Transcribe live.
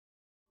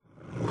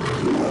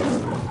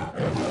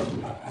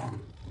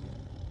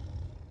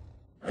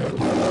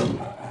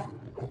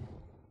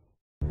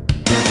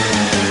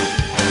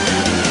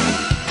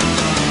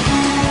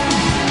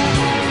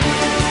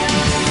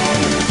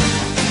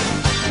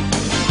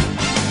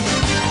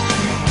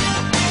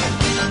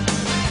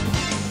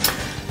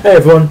Hey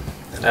everyone,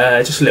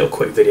 just a little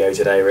quick video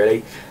today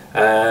really.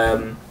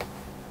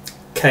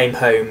 Came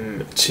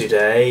home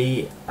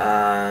today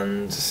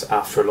and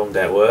after a long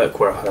day at work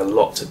where I had a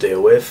lot to deal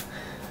with,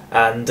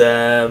 and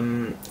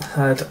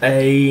had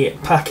a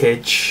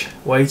package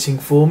waiting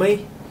for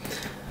me.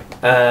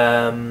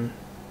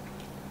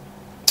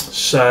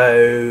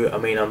 So I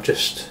mean, I'm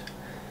just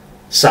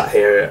sat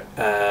here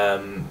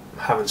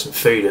having some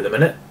food at the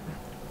minute.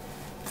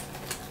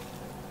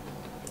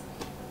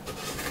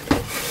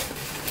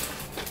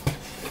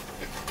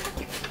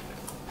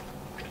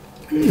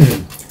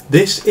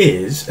 This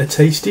is a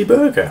tasty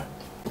burger,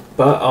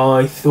 but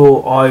I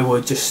thought I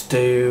would just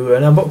do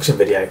an unboxing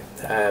video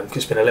because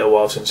it's been a little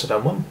while since I've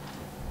done one.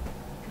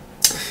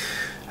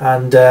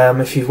 And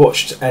if you've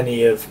watched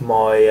any of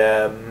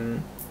my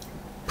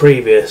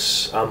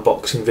previous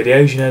unboxing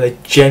videos, you know they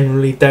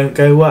generally don't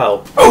go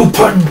well.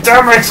 Open,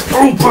 damn it,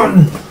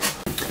 open!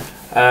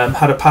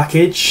 Had a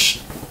package.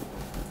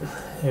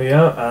 Here we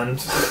are, and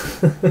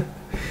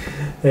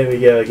here we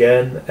go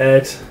again.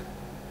 Ed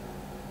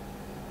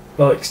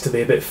likes to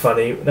be a bit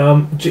funny. Now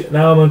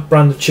I'm a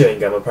brand of chewing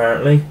gum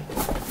apparently.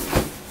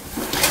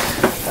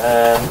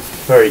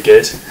 Very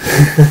good.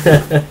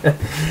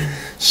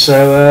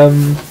 So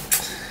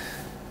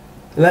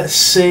let's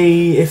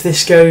see if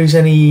this goes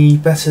any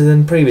better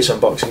than previous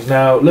unboxings.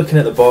 Now looking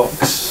at the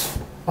box,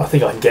 I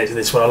think I can get to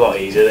this one a lot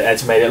easier.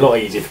 Ed's made it a lot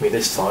easier for me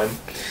this time.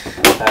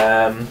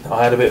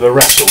 I had a bit of a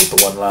wrestle with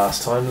the one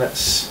last time.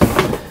 Let's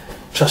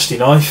trusty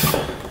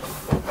knife.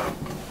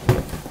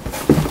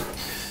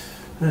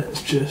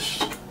 Let's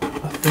just,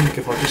 I think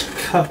if I just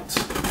cut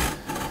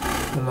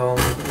along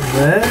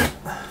there,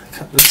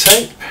 cut the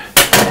tape,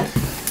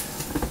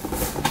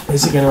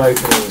 is it going to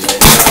open easily?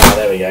 Ah,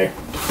 there we go.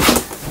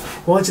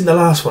 Why didn't the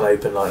last one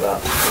open like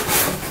that?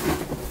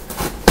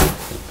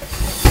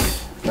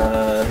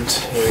 And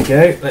here we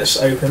go, let's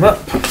open them up.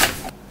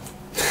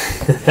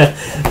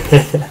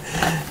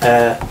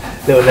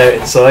 Little note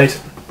inside.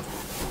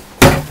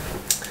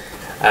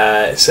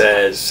 It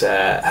says,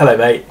 hello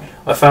mate,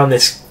 I found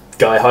this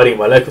guy hiding at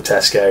my local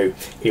Tesco.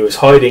 He was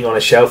hiding on a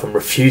shelf and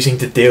refusing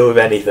to deal with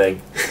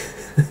anything.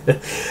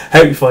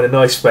 Hope you find a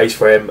nice space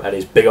for him and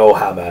his big old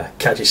hammer.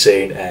 Catch you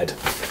soon, Ed.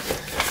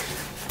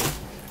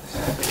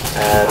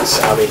 And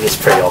I mean, it's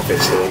pretty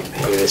obvious who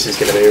this is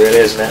going to be, really,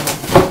 isn't it?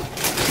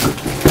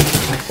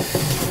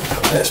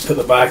 Let's put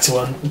the box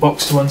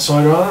to one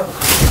side of that.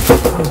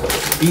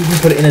 Even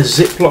put it in a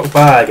Ziploc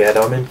bag, Ed.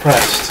 I'm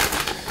impressed.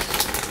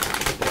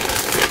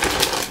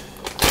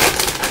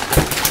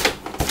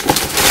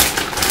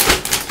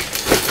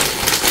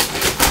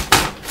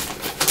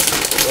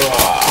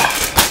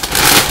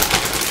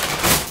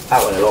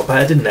 That went a lot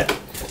better, didn't it?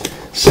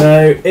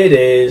 So it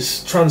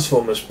is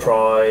Transformers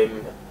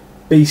Prime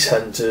Beast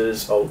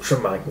Hunters Ultra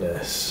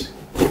Magnus.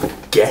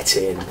 Get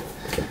in.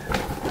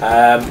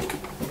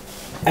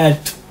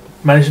 Ed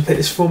managed to pick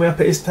this for me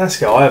up at his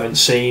Tesco. I haven't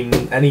seen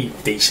any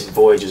decent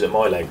Voyagers at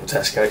my local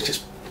Tesco. It's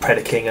just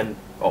Predaking and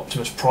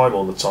Optimus Prime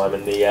all the time,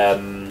 and the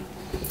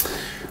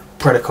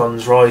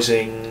Predacons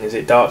Rising, is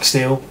it Dark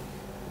Steel?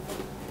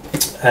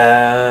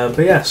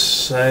 But yes,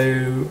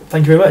 so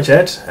thank you very much,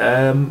 Ed.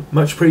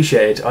 Much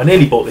appreciated. I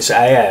nearly bought this at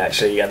AA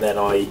actually, and then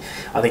I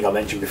think I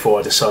mentioned before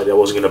I decided I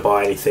wasn't going to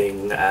buy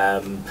anything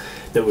that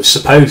was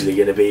supposedly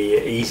going to be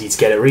easy to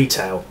get at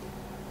retail.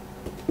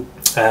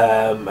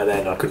 And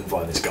then I couldn't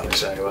find this guy,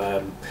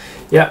 so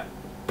yeah,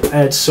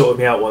 Ed sorted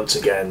me out once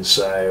again.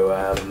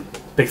 So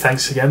big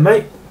thanks again,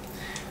 mate.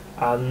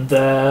 And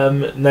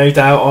no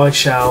doubt I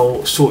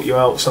shall sort you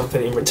out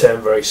something in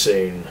return very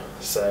soon.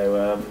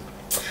 So.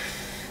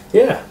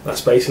 Yeah,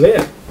 that's basically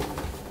it.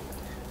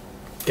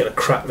 Gonna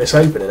crack this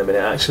open in a minute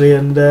actually,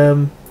 and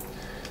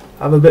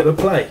have a bit of a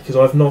play, because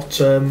I've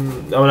not. I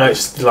know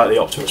it's like the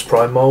Optimus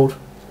Prime mould,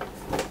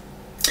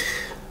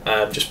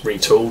 just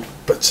retooled,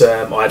 but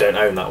I don't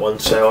own that one,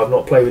 so I've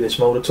not played with this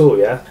mould at all.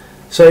 Yeah.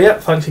 So yeah,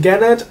 thanks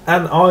again, Ed,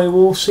 and I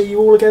will see you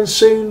all again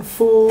soon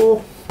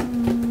for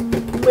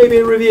maybe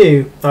a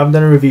review. I haven't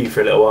done a review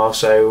for a little while,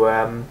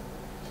 so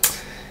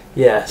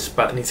yes,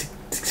 but I need to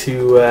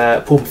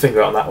pull my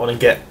finger out on that one and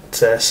get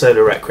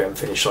Solar Requiem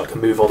finished so I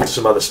can move on to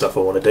some other stuff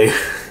I want to do.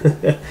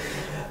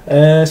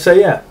 So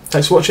yeah,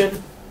 thanks for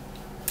watching.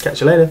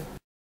 Catch you later.